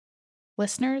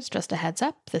Listeners, just a heads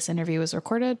up, this interview was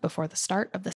recorded before the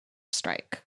start of the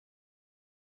strike.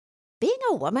 Being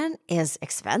a woman is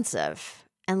expensive.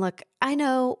 And look, I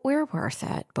know we're worth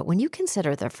it, but when you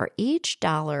consider that for each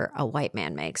dollar a white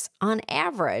man makes, on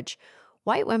average,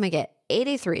 white women get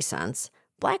 83 cents,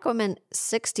 Black women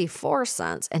 64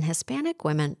 cents, and Hispanic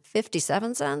women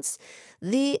 57 cents,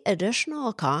 the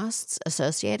additional costs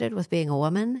associated with being a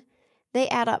woman, they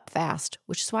add up fast,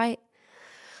 which is why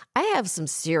I have some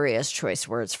serious choice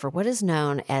words for what is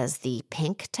known as the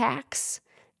pink tax.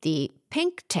 The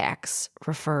pink tax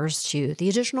refers to the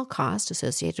additional cost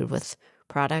associated with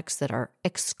products that are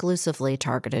exclusively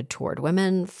targeted toward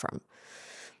women, from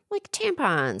like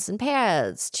tampons and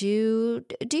pads to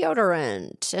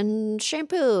deodorant and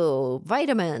shampoo,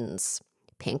 vitamins,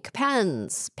 pink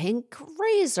pens, pink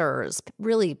razors,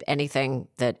 really anything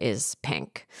that is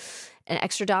pink. An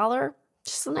extra dollar,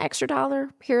 just an extra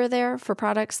dollar here or there for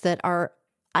products that are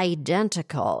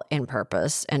identical in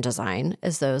purpose and design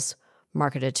as those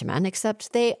marketed to men,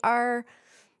 except they are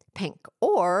pink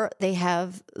or they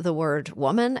have the word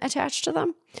woman attached to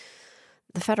them.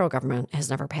 The federal government has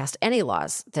never passed any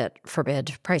laws that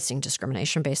forbid pricing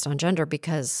discrimination based on gender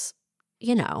because,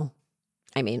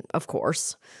 of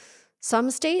course,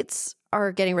 some states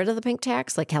are getting rid of the pink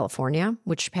tax, like California,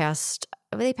 which passed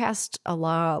a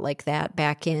law like that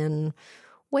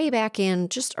way back in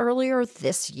just earlier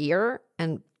this year.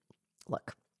 And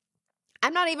look,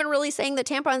 I'm not even really saying that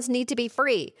tampons need to be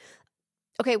free.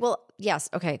 Okay, well, yes,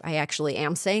 okay, I actually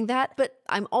am saying that, but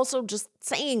I'm also just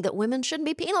saying that women shouldn't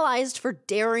be penalized for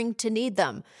daring to need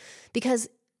them. Because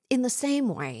in the same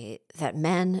way that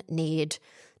men need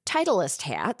Titleist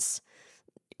hats,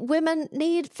 women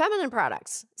need feminine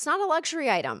products. It's not a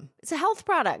luxury item. It's a health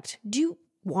product. Do you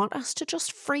want us to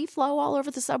just free flow all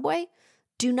over the subway?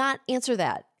 Do not answer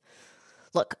that.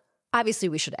 Look, obviously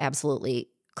we should absolutely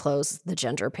close the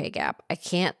gender pay gap. I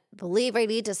can't believe I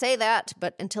need to say that,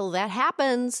 but until that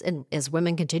happens, and as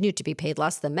women continue to be paid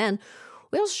less than men,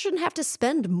 we also shouldn't have to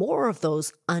spend more of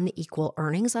those unequal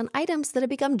earnings on items that have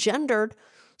become gendered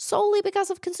solely because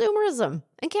of consumerism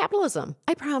and capitalism.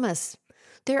 I promise.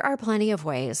 There are plenty of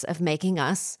ways of making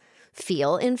us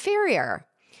feel inferior.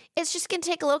 It's just going to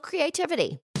take a little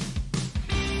creativity.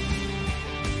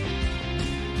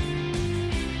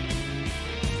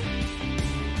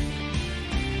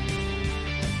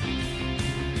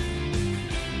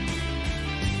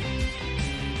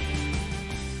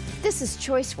 This is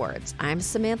Choice Words. I'm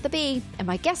Samantha Bee, and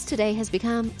my guest today has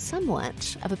become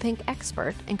somewhat of a pink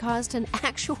expert and caused an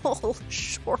actual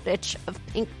shortage of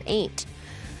pink paint,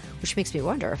 which makes me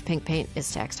wonder if pink paint is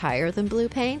taxed higher than blue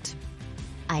paint.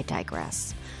 I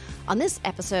digress. On this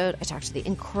episode, I talked to the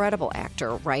incredible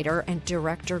actor, writer, and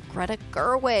director Greta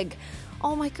Gerwig.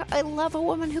 Oh my God, I love a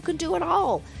woman who can do it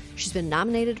all. She's been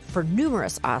nominated for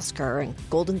numerous Oscar and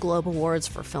Golden Globe Awards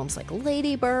for films like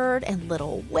Lady Bird and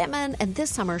Little Women, and this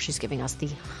summer she's giving us the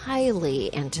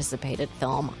highly anticipated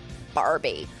film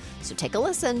Barbie. So take a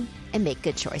listen and make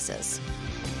good choices.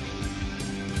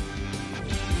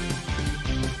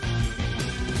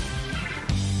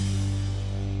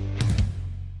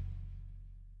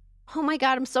 Oh my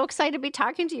God, I'm so excited to be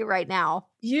talking to you right now.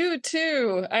 You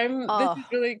too. This is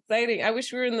really exciting. I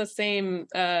wish we were in the same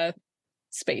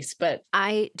space, but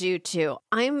I do too.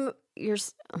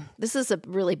 This is a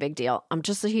really big deal. I'm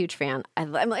just a huge fan.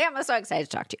 I'm so excited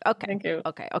to talk to you. Okay. Thank you.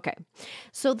 Okay.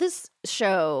 So this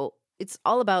show, it's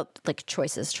all about like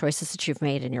choices that you've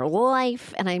made in your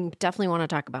life. And I definitely want to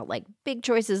talk about like big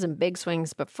choices and big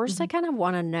swings. But first, I kind of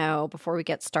want to know, before we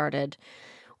get started,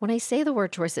 when I say the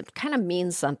word choice, it kind of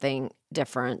means something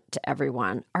different to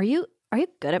everyone. Are you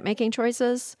good at making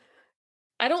choices?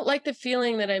 I don't like the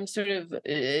feeling that I'm sort of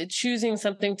choosing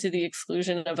something to the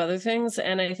exclusion of other things.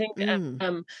 And I think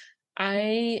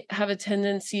I have a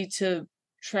tendency to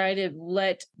try to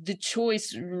let the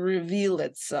choice reveal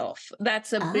itself.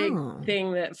 That's a big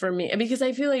thing that for me, because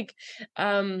I feel like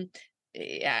and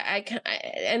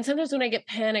sometimes when I get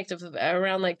panicked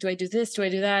around like, do I do this? Do I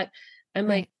do that? I'm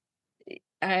like,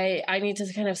 I need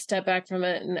to kind of step back from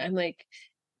it. And I'm like,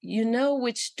 you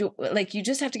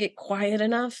just have to get quiet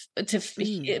enough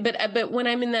to, but when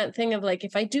I'm in that thing of like,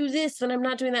 if I do this, then I'm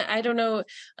not doing that. I don't know.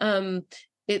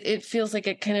 It feels like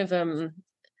a kind of, an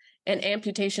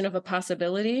amputation of a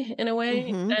possibility in a way.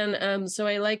 And, so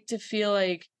I like to feel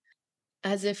like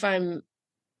as if I'm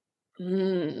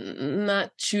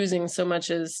not choosing so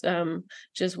much as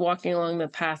just walking along the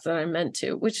path that I'm meant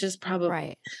to, which is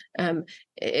probably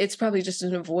it's probably just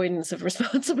an avoidance of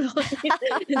responsibility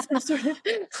in some sort of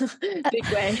big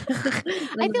way.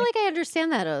 I feel like I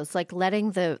understand that. It's like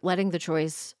letting the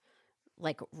choice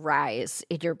like rise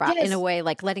in your body in a Yes. way,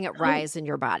 like letting it Oh, rise in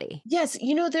your body. yes.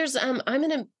 There's I'm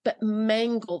gonna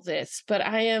mangle this, but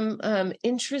I am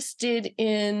interested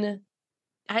in.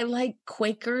 I like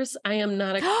Quakers. I am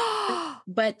not a Quaker,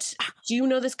 but do you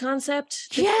know this concept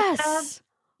that they have? Yes.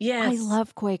 I Yes,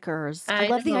 love Quakers. I I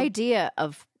love the know. idea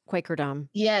of Quakerdom.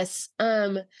 Yes.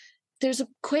 There's a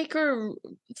Quaker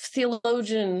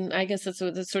theologian, I guess that's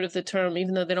sort of the term,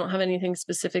 even though they don't have anything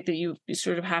specific that you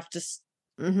sort of have to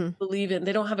Mhm. believe in.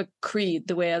 They don't have a creed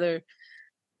the way other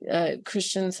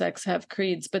Christian sects have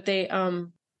creeds, but they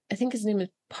I think his name is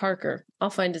Parker. I'll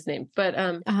find his name. But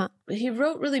Uh-huh. he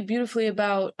wrote really beautifully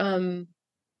about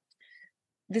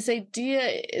this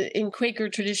idea in Quaker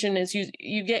tradition is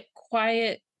you get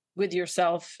quiet with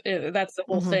yourself. That's the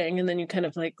whole Mhm. thing, and then you kind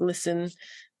of like listen,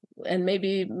 and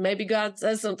maybe God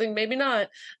says something, maybe not.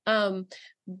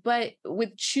 But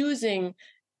with choosing,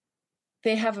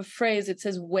 they have a phrase. It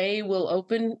says, "Way will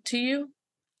open to you."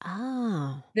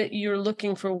 Oh. That you're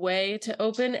looking for way to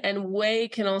open, and way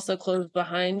can also close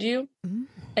behind you. Mm.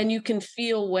 And you can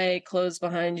feel way close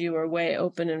behind you or way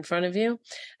open in front of you.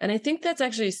 And I think that's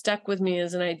actually stuck with me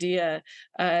as an idea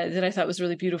that I thought was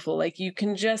really beautiful. Like you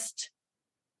can just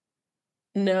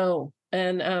know.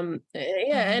 And yeah,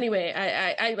 Uh-huh. anyway,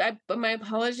 my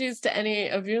apologies to any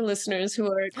of your listeners who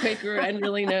are Quaker and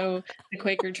really know the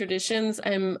Quaker traditions.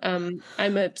 I'm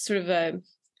a sort of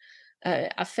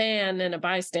a fan and a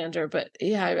bystander, but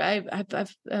yeah,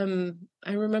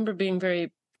 I remember being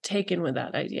very taken with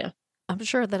that idea. I'm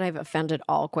sure that I've offended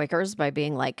all Quakers by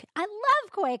being like, I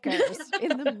love Quakers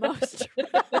in the most.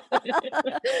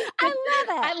 I love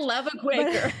I it. love a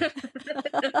Quaker.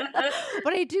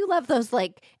 But I do love those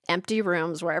like empty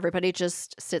rooms where everybody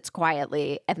just sits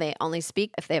quietly and they only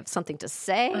speak if they have something to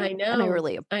say. I And I know.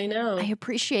 really, I know. I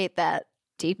appreciate that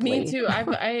deeply. Me too. I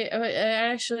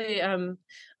actually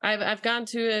I've gone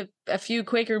to a few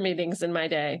Quaker meetings in my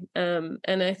day. And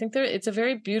I think it's a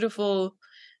very beautiful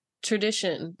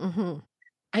tradition. Hmm.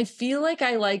 I feel like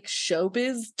I like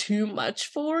showbiz too much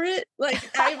for it.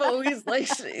 Like I've always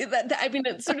liked that. I mean,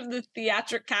 it's sort of the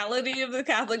theatricality of the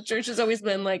Catholic Church has always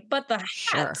been like, but the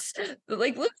Sure. hats,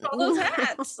 like, look at all those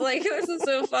hats. Like, this is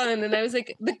so fun. And I was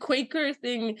like, the Quaker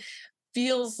thing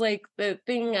feels like the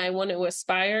thing I want to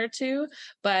aspire to.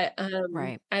 But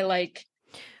Right. I like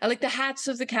the hats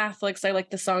of the Catholics. I like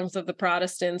the songs of the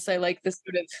Protestants. I like the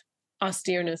sort of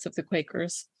austereness of the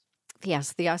Quakers.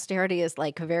 Yes, the austerity is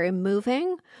like very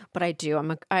moving, but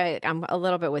I'm a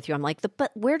little bit with you. I'm like, but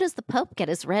where does the Pope get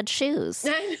his red shoes?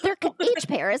 Each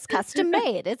pair is custom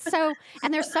made.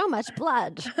 And there's so much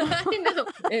blood. I know.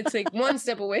 It's like one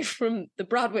step away from the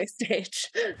Broadway stage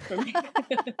for me.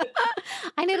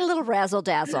 I need a little razzle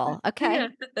dazzle. Okay.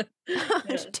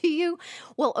 Yeah.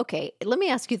 Well, okay. Let me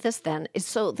ask you this then.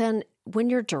 So then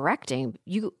when you're directing,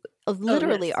 you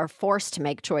literally yes. are forced to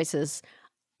make choices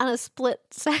on a split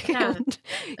second.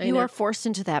 I You know. are forced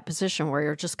into that position where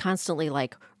you're just constantly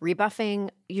like rebuffing.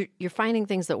 You're finding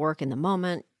things that work in the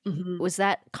moment. Mhm. Was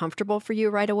that comfortable for you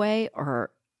right away?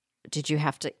 Or did you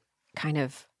have to kind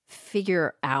of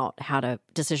figure out how to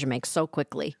decision make so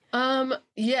quickly?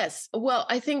 Yes. Well,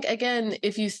 I think again,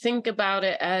 if you think about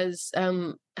it as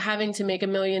having to make a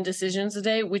million decisions a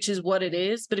day, which is what it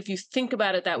is, but if you think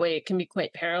about it that way, it can be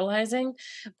quite paralyzing.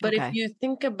 But if Okay. you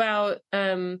think about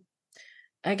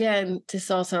again, this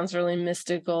all sounds really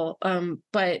mystical,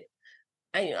 but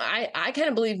I kind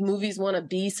of believe movies want to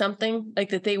be something like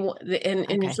that they want, and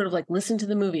you Okay. sort of like listen to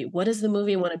the movie. What does the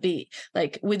movie want to be?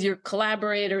 Like with your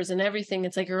collaborators and everything,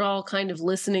 it's like you're all kind of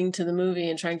listening to the movie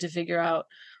and trying to figure out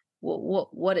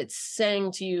what it's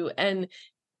saying to you. And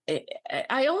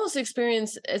I almost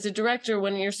experience as a director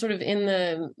when you're sort of in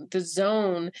the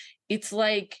zone, it's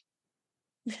like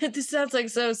this sounds like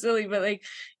so silly, but like,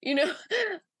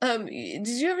 did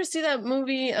you ever see that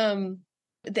movie,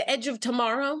 The Edge of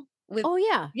Tomorrow? Oh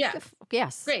yeah. Yeah,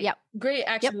 Yes. great, Yep. great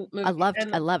action movie. I And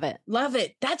love it. love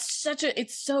it.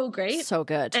 It's so great. So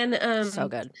good. And So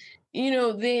good.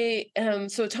 they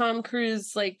so Tom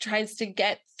Cruise like tries to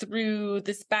get through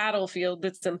this battlefield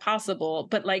that's impossible,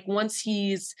 but like once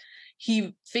he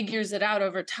figures it out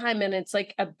over time, and it's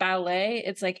like a ballet.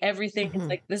 It's like everything. It's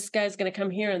like this guy's gonna come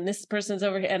here and this person's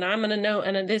over here and I'm gonna know,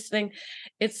 and then this thing.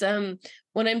 It's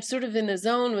when I'm sort of in the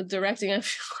zone with directing,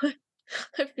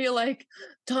 I feel like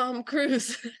Tom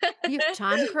Cruise.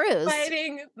 Tom Cruise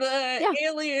Fighting the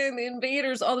alien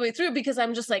invaders all the way through, because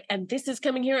I'm just like, and this is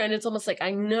coming here, and it's almost like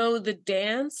I know the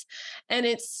dance. And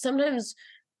it's sometimes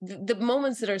the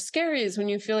moments that are scary is when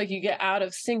you feel like you get out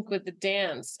of sync with the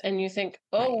dance and you think,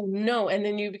 oh no. And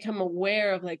then you become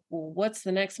aware of like, well, what's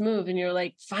the next move? And you're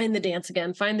like, find the dance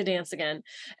again, find the dance again.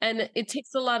 And it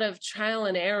takes a lot of trial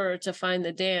and error to find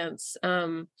the dance.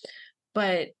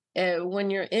 But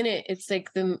when you're in it, it's like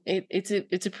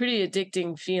it's a pretty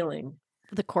addicting feeling.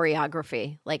 The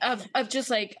choreography, like of just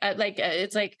like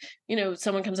it's like, you know,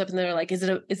 someone comes up and they're like, is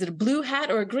it a blue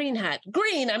hat or a green hat?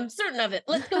 Green, I'm certain of it.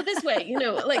 Let's go this way. You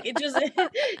know, like it just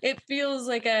it feels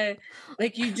like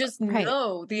you just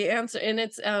know the answer, and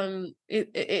it's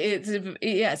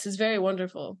yes, it's very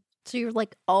wonderful. So you're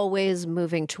like always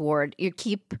moving toward, you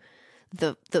keep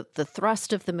the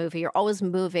thrust of the movie. You're always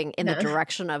moving in the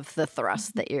direction of the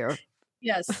thrust that you're.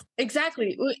 Yes,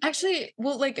 exactly. Actually,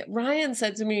 well, like Ryan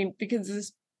said to me,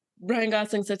 because Ryan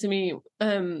Gosling said to me,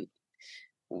 we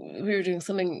were doing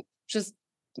something just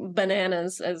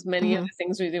bananas, as many of the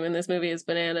things we do in this movie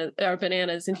are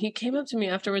bananas. And he came up to me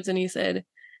afterwards and he said,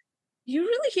 "You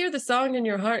really hear the song in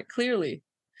your heart clearly."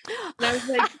 And I was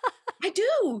like, I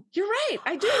do. You're right.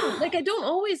 I do. Like, I don't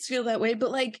always feel that way,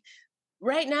 but like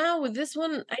right now with this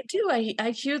one, I do. I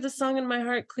hear the song in my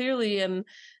heart clearly.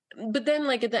 But then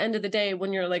like at the end of the day,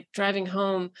 when you're like driving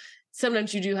home,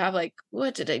 sometimes you do have like,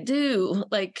 what did I do?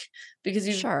 Like, because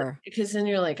then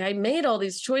you're like, I made all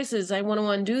these choices. I want to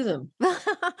undo them.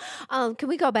 Can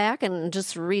we go back and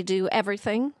just redo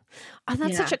everything? Oh,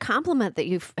 that's such a compliment that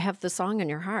you have the song in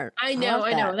your heart. I know.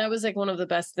 That was like one of the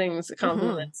best things,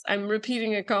 compliments. I'm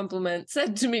repeating a compliment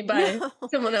said to me by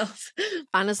someone else.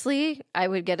 Honestly, I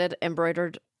would get it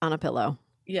embroidered on a pillow.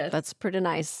 Yes. That's pretty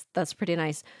nice.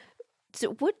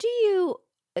 So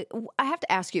I have to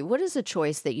ask you, what is a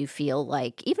choice that you feel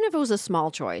like, even if it was a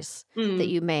small choice that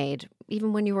you made,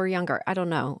 even when you were younger, I don't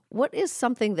know, what is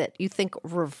something that you think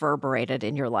reverberated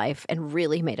in your life and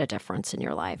really made a difference in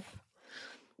your life?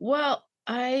 Well,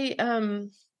 the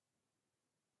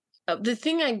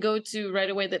thing I go to right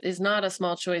away that is not a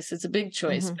small choice, it's a big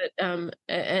choice, but and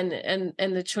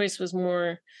the choice was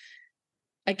more,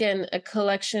 again, a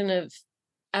collection of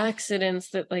accidents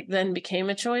that like then became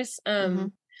a choice.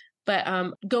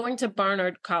 But going to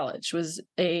Barnard College was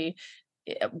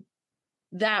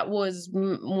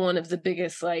one of the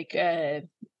biggest, like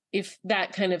if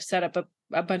that kind of set up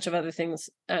a bunch of other things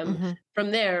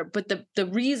from there. But the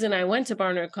reason I went to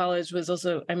Barnard College was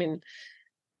also, I mean,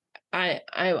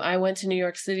 I went to New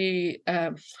York City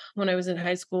when I was in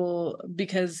high school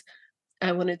because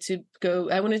I wanted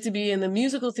to be in the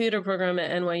musical theater program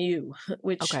at NYU,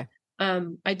 which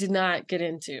I did not get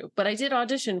into, but I did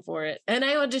audition for it. And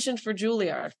I auditioned for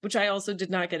Juilliard, which I also did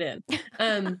not get in.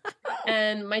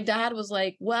 And my dad was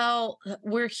like, well,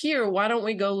 we're here. Why don't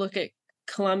we go look at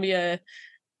Columbia?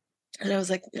 And I was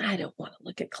like, I don't want to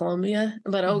look at Columbia,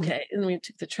 but okay. And we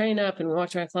took the train up and we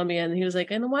walked around Columbia, and he was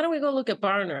like, and why don't we go look at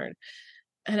Barnard?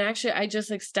 And actually, I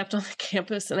just like stepped on the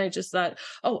campus and I just thought,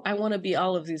 oh, I want to be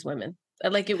all of these women.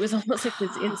 Like, it was almost like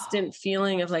this instant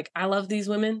feeling of like, I love these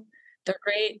women. They're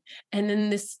great. And then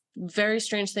this very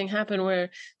strange thing happened where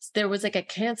there was like a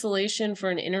cancellation for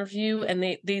an interview, and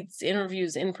these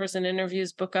interviews, in-person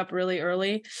interviews, book up really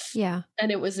early. Yeah.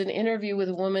 And it was an interview with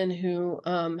a woman who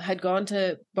had gone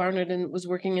to Barnard and was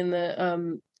working in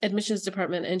the admissions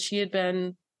department. And she had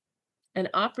been an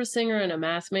opera singer and a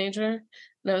math major.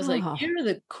 And I was like, you're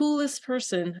the coolest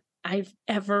person I've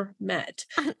ever met.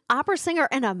 An opera singer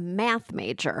and a math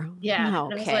major. Yeah.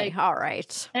 Okay. Like, all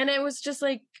right. And I was just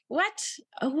like, what?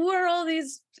 Who are all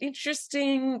these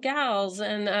interesting gals?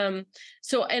 And and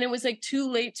it was like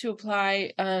too late to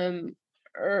apply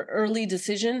early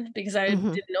decision because I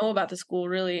didn't know about the school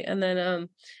really. And then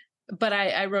but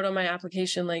I wrote on my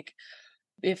application, like,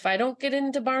 if I don't get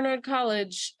into Barnard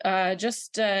College,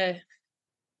 just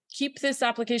keep this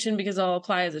application because I'll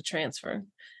apply as a transfer.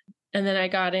 And then I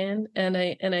got in, and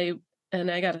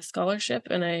I got a scholarship,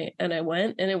 and I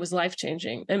went, and it was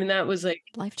life-changing. I mean, that was like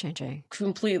life-changing,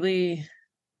 completely,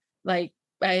 like,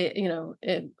 I don't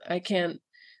think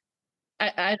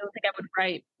I would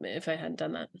write if I hadn't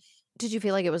done that. Did you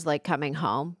feel like it was like coming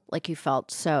home? Like you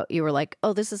were like,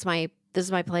 oh, this is my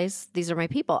place. These are my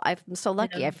people. I'm so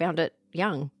lucky. I found it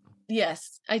young.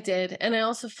 Yes, I did. And I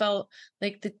also felt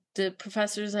like the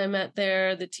professors I met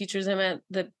there, the teachers I met,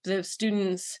 the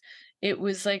students, it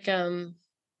was like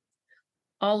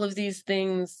all of these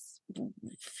things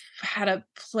had a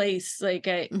place. Like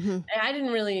I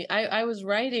didn't really, I was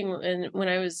writing when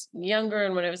I was younger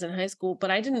and when I was in high school,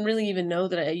 but I didn't really even know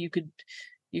that you could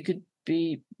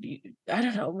be, I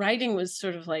don't know, writing was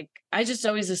sort of like, I just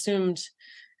always assumed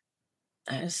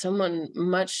someone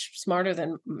much smarter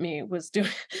than me was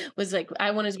like, I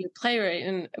wanted to be a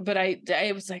playwright, but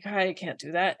I was like, I can't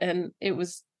do that. And it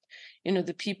was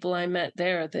the people I met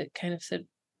there that kind of said,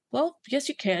 well, yes,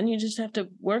 you can. You just have to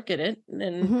work at it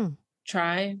and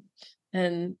try.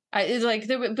 And it's like,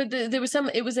 there was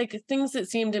it was like things that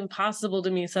seemed impossible to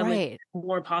me suddenly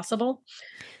more possible.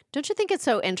 Don't you think it's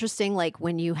so interesting? Like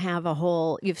when you have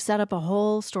you've set up a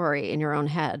whole story in your own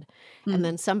head, and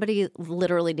then somebody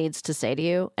literally needs to say to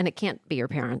you, and it can't be your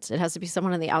parents. It has to be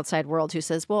someone in the outside world who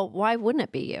says, well, why wouldn't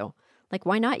it be you? Like,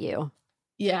 why not you?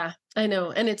 Yeah, I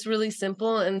know. And it's really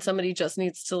simple. And somebody just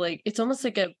needs to it's almost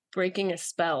like breaking a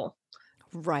spell.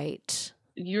 Right.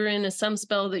 You're in some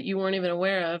spell that you weren't even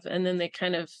aware of. And then they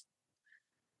kind of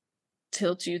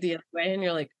tilt you the other way. And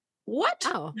you're like, what?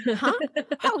 Oh, huh?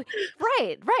 Oh,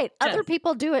 right. Yes. Other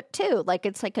people do it too. Like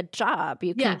it's like a job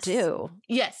you can do.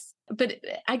 Yes. But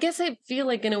I guess I feel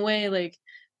like in a way, like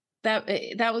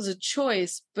that was a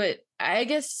choice. But I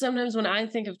guess sometimes when I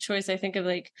think of choice, I think of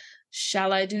like,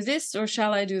 shall I do this or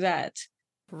shall I do that?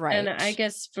 Right. And I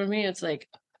guess for me, it's like,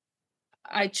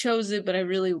 I chose it, but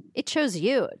it chose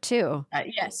you too.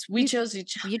 Yes, we chose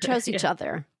each other. You chose each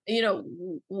other.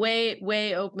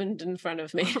 Way opened in front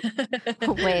of me.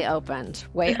 Way opened.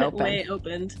 Way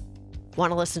opened.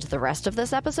 Want to listen to the rest of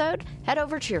this episode? Head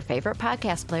over to your favorite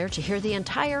podcast player to hear the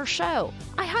entire show.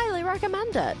 I highly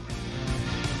recommend it.